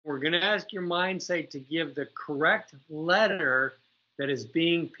going to ask your Mindsight to give the correct letter that is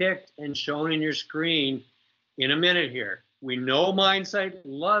being picked and shown in your screen in a minute here. We know Mindsight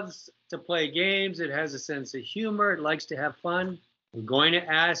loves to play games. It has a sense of humor. It likes to have fun. We're going to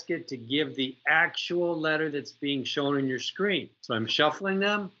ask it to give the actual letter that's being shown in your screen. So I'm shuffling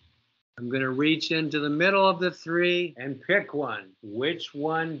them. I'm going to reach into the middle of the three and pick one. Which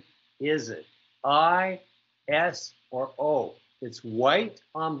one is it? I, S, or O? It's white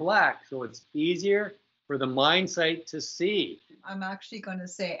on black, so it's easier for the Mindsight to see. I'm actually going to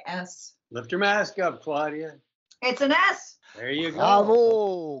say S. Lift your mask up, Claudia. It's an S. There you go.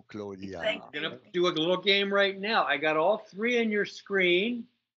 Bravo, Claudia. Thank I'm going to do a little game right now. I got all three in your screen.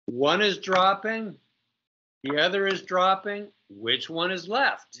 One is dropping. The other is dropping. Which one is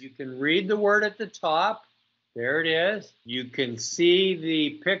left? You can read the word at the top. There it is. You can see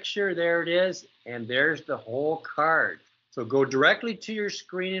the picture. There it is. And there's the whole card. So go directly to your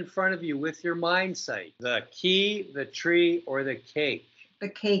screen in front of you with your Mindsight. The key, the tree, or the cake. The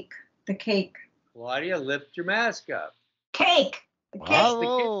cake. The cake. Claudia, lift your mask up. Cake. The cake.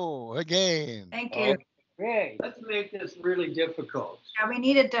 Bravo, again. Thank you. Okay, let's make this really difficult. Yeah, we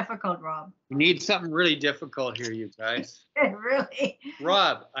need it difficult, Rob. We need something really difficult here, you guys. Really?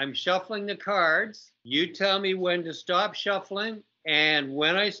 Rob, I'm shuffling the cards. You tell me when to stop shuffling, and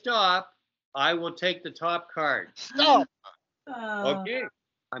when I stop, I will take the top card. Stop. Okay,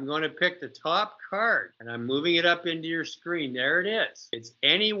 I'm going to pick the top card, and I'm moving it up into your screen. There it is. It's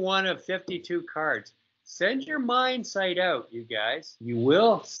any one of 52 cards. Send your Mindsight out, you guys. You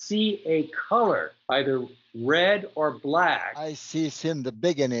will see a color, either red or black. I see in the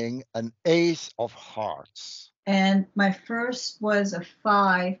beginning an ace of hearts. And my first was a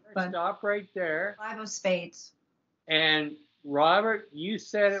 5, but Stop right there. 5 of spades. And Robert, you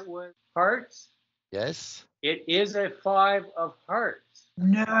said it was hearts. Yes. It is a 5 of hearts.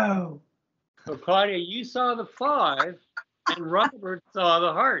 No. So Claudia, you saw the 5, and Robert saw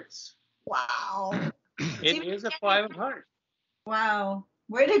the hearts. Wow. It is a 5 of hearts. Wow.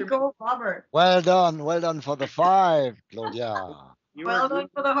 Way to go, Robert. Well done for the 5, Claudia. Well done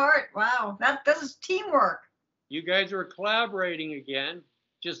for the heart. Wow. This is teamwork. You guys are collaborating again.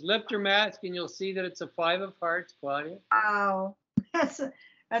 Just lift your mask and you'll see that it's a 5 of hearts, Claudia. Wow.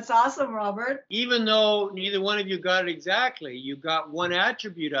 That's awesome, Robert. Even though neither one of you got it exactly, you got one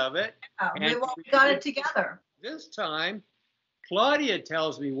attribute of it. We got it together. This time, Claudia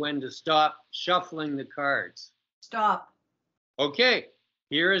tells me when to stop shuffling the cards. Stop. Okay,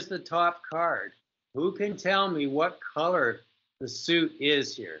 here is the top card. Who can tell me what color the suit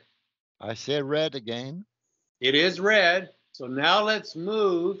is here? I say red again. It is red. So now let's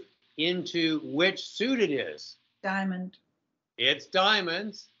move into which suit it is. Diamond. It's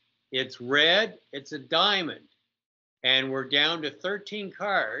diamonds. It's red. It's a diamond. And we're down to 13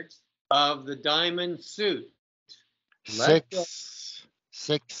 cards of the diamond suit. Six.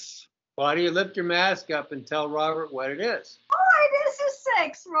 Claudia, lift your mask up and tell Robert what it is. Oh, it is a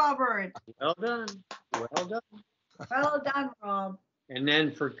 6, Robert. Well done. Well done. Well done, Rob. And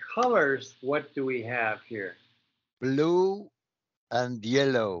then for colors, what do we have here? Blue and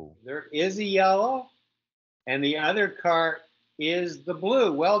yellow. There is a yellow, and the other card is the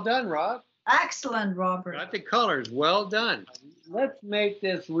blue. Well done, Rob. Excellent, Robert. Got the colors. Well done. Let's make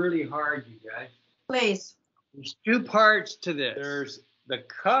this really hard, you guys. Please. There's 2 parts to this. There's the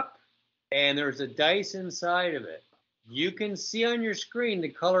cup, and there's a dice inside of it. You can see on your screen the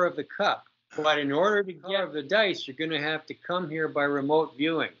color of the cup, but in order to get the dice, you're going to have to come here by remote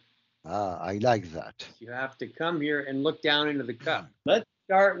viewing. I like that. You have to come here and look down into the cup. Let's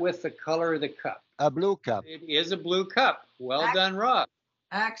start with the color of the cup. A blue cup. It is a blue cup. Well done, Rob.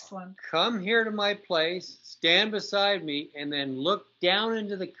 Excellent. Come here to my place, stand beside me, and then look down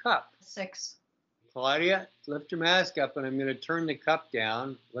into the cup. 6. Claudia, lift your mask up, and I'm going to turn the cup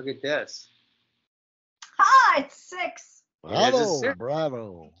down. Look at this. Ah, it's 6. Bravo,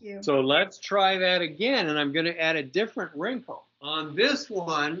 bravo. Thank you. So let's try that again, and I'm going to add a different wrinkle. On this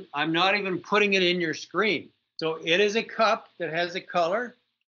one, I'm not even putting it in your screen. So it is a cup that has a color,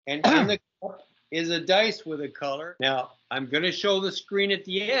 and in the cup is a dice with a color. Now, I'm going to show the screen at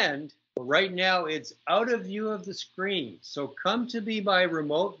the end, but right now it's out of view of the screen. So come to me by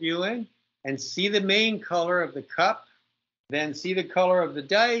remote viewing and see the main color of the cup, then see the color of the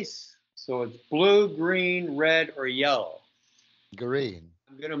dice. So it's blue, green, red, or yellow. Green.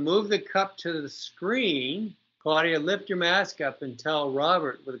 I'm going to move the cup to the screen. Claudia, lift your mask up and tell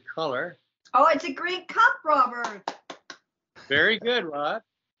Robert with the color. Oh, it's a green cup, Robert. Very good, Rob.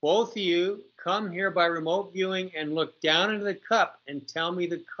 Both of you come here by remote viewing and look down into the cup and tell me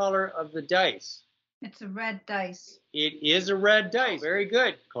the color of the dice. It's a red dice. It is a red dice. Very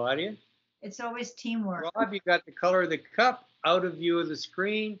good, Claudia. It's always teamwork. Rob, you got the color of the cup out of view of the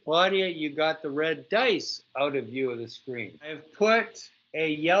screen. Claudia, you got the red dice out of view of the screen. I've put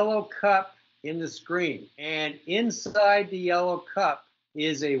a yellow cup in the screen, and inside the yellow cup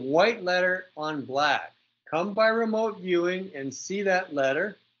is a white letter on black. Come by remote viewing and see that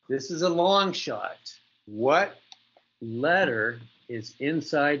letter. This is a long shot. What letter is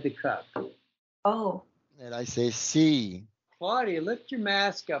inside the cup? Oh. And I say C. Claudia, lift your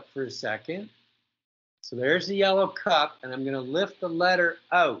mask up for a second. So there's the yellow cup, and I'm going to lift the letter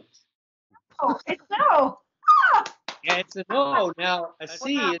out. Oh, it's no. Yeah, it's an O. Now, a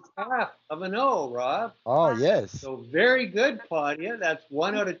C is half of an O, Rob. Oh, yes. So very good, Claudia. That's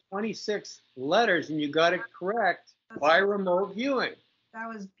 1 out of 26 letters, and you got it correct by remote viewing. That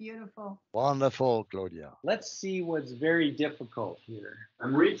was beautiful. Wonderful, Claudia. Let's see what's very difficult here.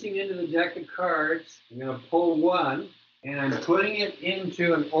 I'm reaching into the deck of cards. I'm going to pull one, and I'm putting it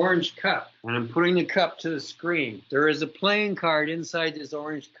into an orange cup. And I'm putting the cup to the screen. There is a playing card inside this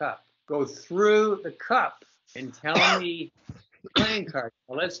orange cup. Go through the cup and tell me the playing card.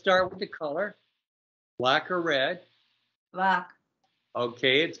 Well, let's start with the color. Black or red? Black.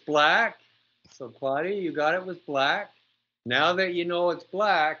 Okay, it's black. So, Claudia, you got it with black. Now that you know it's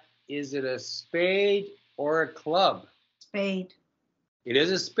black, is it a spade or a club? Spade. It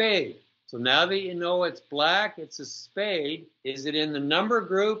is a spade. So now that you know it's black, it's a spade. Is it in the number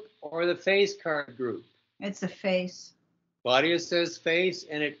group or the face card group? It's a face. Claudia says face,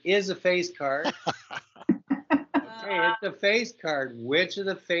 and it is a face card. Okay, it's a face card. Which of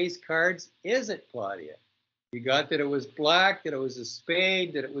the face cards is it, Claudia? You got that it was black, that it was a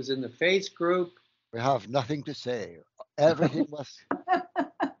spade, that it was in the face group. We have nothing to say. Everything was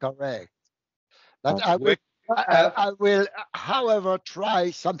correct. But I will, however, try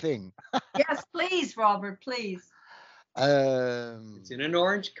something. Yes, please, Robert, please. It's in an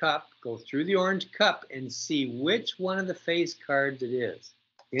orange cup. Go through the orange cup and see which one of the face cards it is.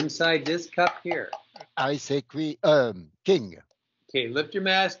 Inside this cup here. I say king. Okay, lift your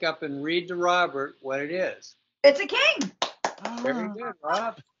mask up and read to Robert what it is. It's a king. Very good,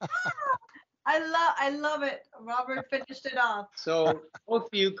 Rob. I love it. Robert finished it off. So both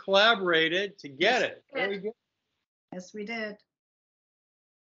of you collaborated to get it. Very good. Yes, we did.